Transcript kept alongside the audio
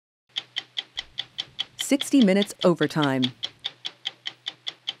60 minutes overtime.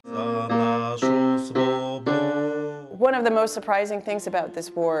 One of the most surprising things about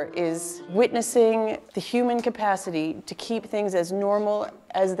this war is witnessing the human capacity to keep things as normal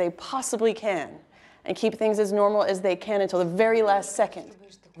as they possibly can, and keep things as normal as they can until the very last second.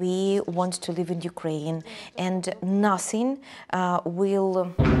 We want to live in Ukraine, and nothing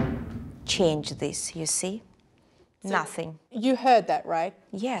will change this, you see? Nothing. You heard that, right?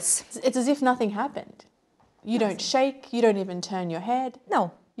 Yes. It's as if nothing happened. You don't shake, you don't even turn your head.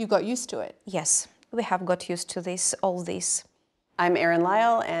 No. You got used to it. Yes, we have got used to this, all this. I'm Erin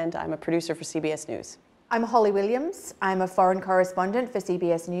Lyall, and I'm a producer for CBS News. I'm Holly Williams. I'm a foreign correspondent for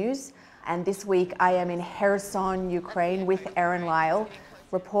CBS News, and this week I am in Kherson, Ukraine with Erin Lyall,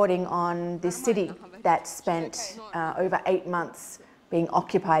 reporting on this city that spent over 8 months being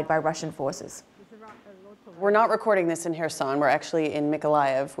occupied by Russian forces. We're not recording this in Kherson. We're actually in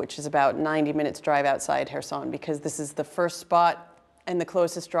Mykolaiv, which is about 90 minutes drive outside Kherson, because this is the first spot and the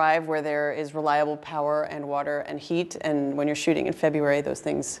closest drive where there is reliable power and water and heat. And when you're shooting in February, those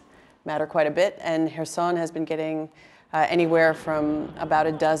things matter quite a bit. And Kherson has been getting anywhere from about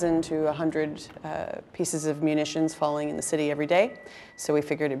a dozen to 100 pieces of munitions falling in the city every day. So we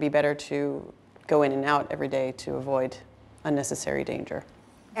figured it'd be better to go in and out every day to avoid unnecessary danger.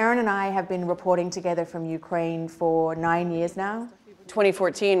 Erin and I have been reporting together from Ukraine for 9 years now.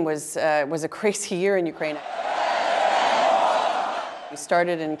 2014 was a crazy year in Ukraine. We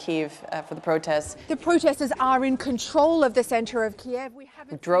started in Kyiv for the protests. The protesters are in control of the center of Kiev. We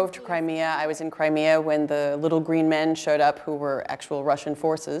drove to Crimea. I was in Crimea when the little green men showed up, who were actual Russian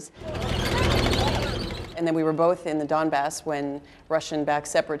forces. And then we were both in the Donbass when Russian-backed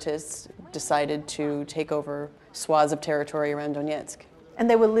separatists decided to take over swaths of territory around Donetsk. And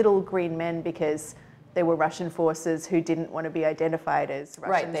they were little green men because they were Russian forces who didn't want to be identified as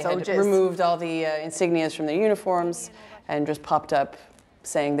Russian soldiers. Right, they had removed all the insignias from their uniforms and just popped up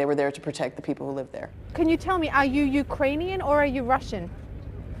saying they were there to protect the people who lived there. Can you tell me, are you Ukrainian or are you Russian?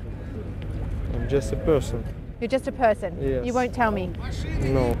 I'm just a person. You're just a person? Yes. You won't tell me?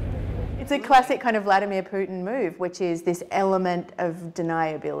 No. It's a classic kind of Vladimir Putin move, which is this element of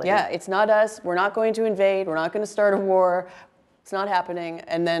deniability. Yeah, it's not us. We're not going to invade. We're not going to start a war. It's not happening.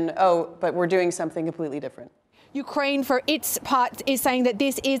 And then, oh, but we're doing something completely different. Ukraine, for its part, is saying that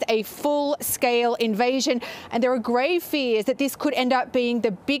this is a full-scale invasion, and there are grave fears that this could end up being the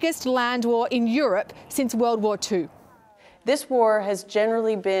biggest land war in Europe since World War II. This war has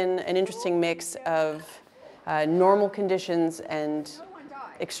generally been an interesting mix of normal conditions and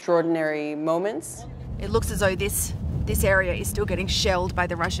extraordinary moments. It looks as though this area is still getting shelled by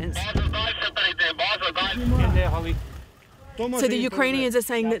the Russians. So the Ukrainians are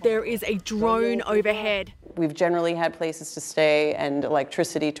saying that there is a drone overhead. We've generally had places to stay and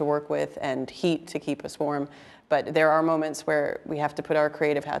electricity to work with and heat to keep us warm, but there are moments where we have to put our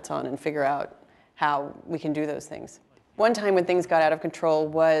creative hats on and figure out how we can do those things. One time when things got out of control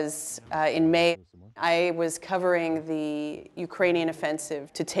was in May. I was covering the Ukrainian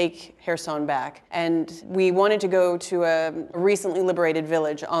offensive to take Kherson back, and we wanted to go to a recently liberated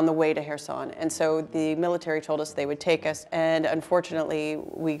village on the way to Kherson, and so the military told us they would take us, and unfortunately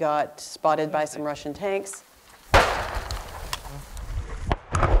we got spotted by some Russian tanks.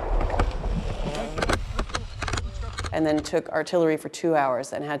 And then took artillery for 2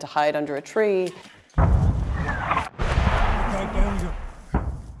 hours and had to hide under a tree.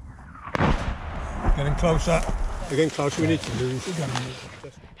 Getting closer. We're getting closer. We need to move.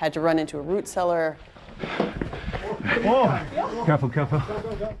 Had to run into a root cellar. Oh, careful, careful.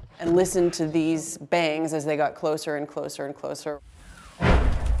 And listen to these bangs as they got closer and closer and closer.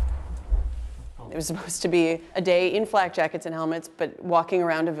 It was supposed to be a day in flak jackets and helmets, but walking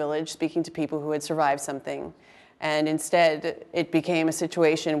around a village, speaking to people who had survived something. And instead, it became a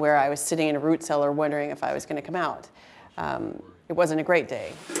situation where I was sitting in a root cellar wondering if I was going to come out. It wasn't a great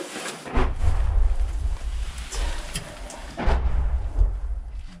day.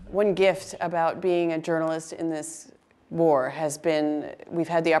 One gift about being a journalist in this war has been we've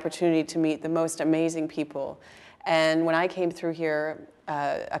had the opportunity to meet the most amazing people. And when I came through here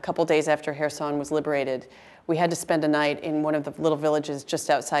a couple days after Kherson was liberated, we had to spend a night in one of the little villages just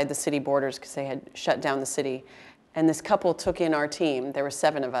outside the city borders because they had shut down the city. And this couple took in our team. There were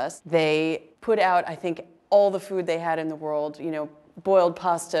 7 of us. They put out, I think, all the food they had in the world, you know, boiled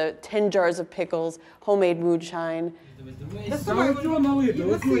pasta, 10 jars of pickles, homemade moonshine.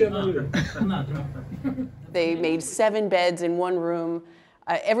 They made 7 beds in one room.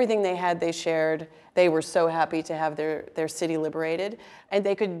 Everything they had, they shared. They were so happy to have their city liberated. And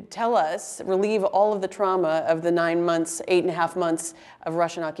they could tell us, relieve all of the trauma of the 9 months, 8.5 months of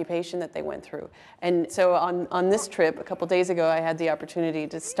Russian occupation that they went through. And so on this trip, a couple days ago, I had the opportunity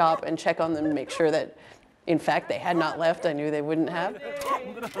to stop and check on them and make sure that, in fact, they had not left. I knew they wouldn't have.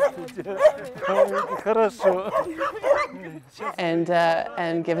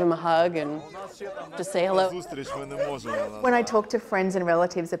 And give him a hug and just say hello. When I talk to friends and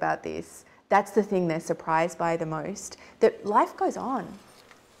relatives about this, that's the thing they're surprised by the most, that life goes on.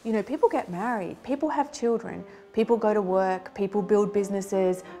 You know, people get married, people have children, people go to work, people build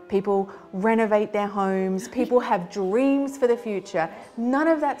businesses, people renovate their homes, people have dreams for the future. None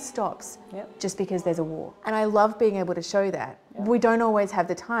of that stops just because there's a war. And I love being able to show that. We don't always have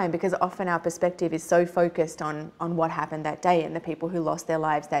the time because often our perspective is so focused on what happened that day and the people who lost their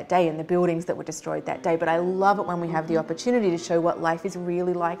lives that day and the buildings that were destroyed that day. But I love it when we have the opportunity to show what life is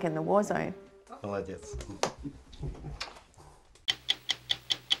really like in the war zone. Молодец.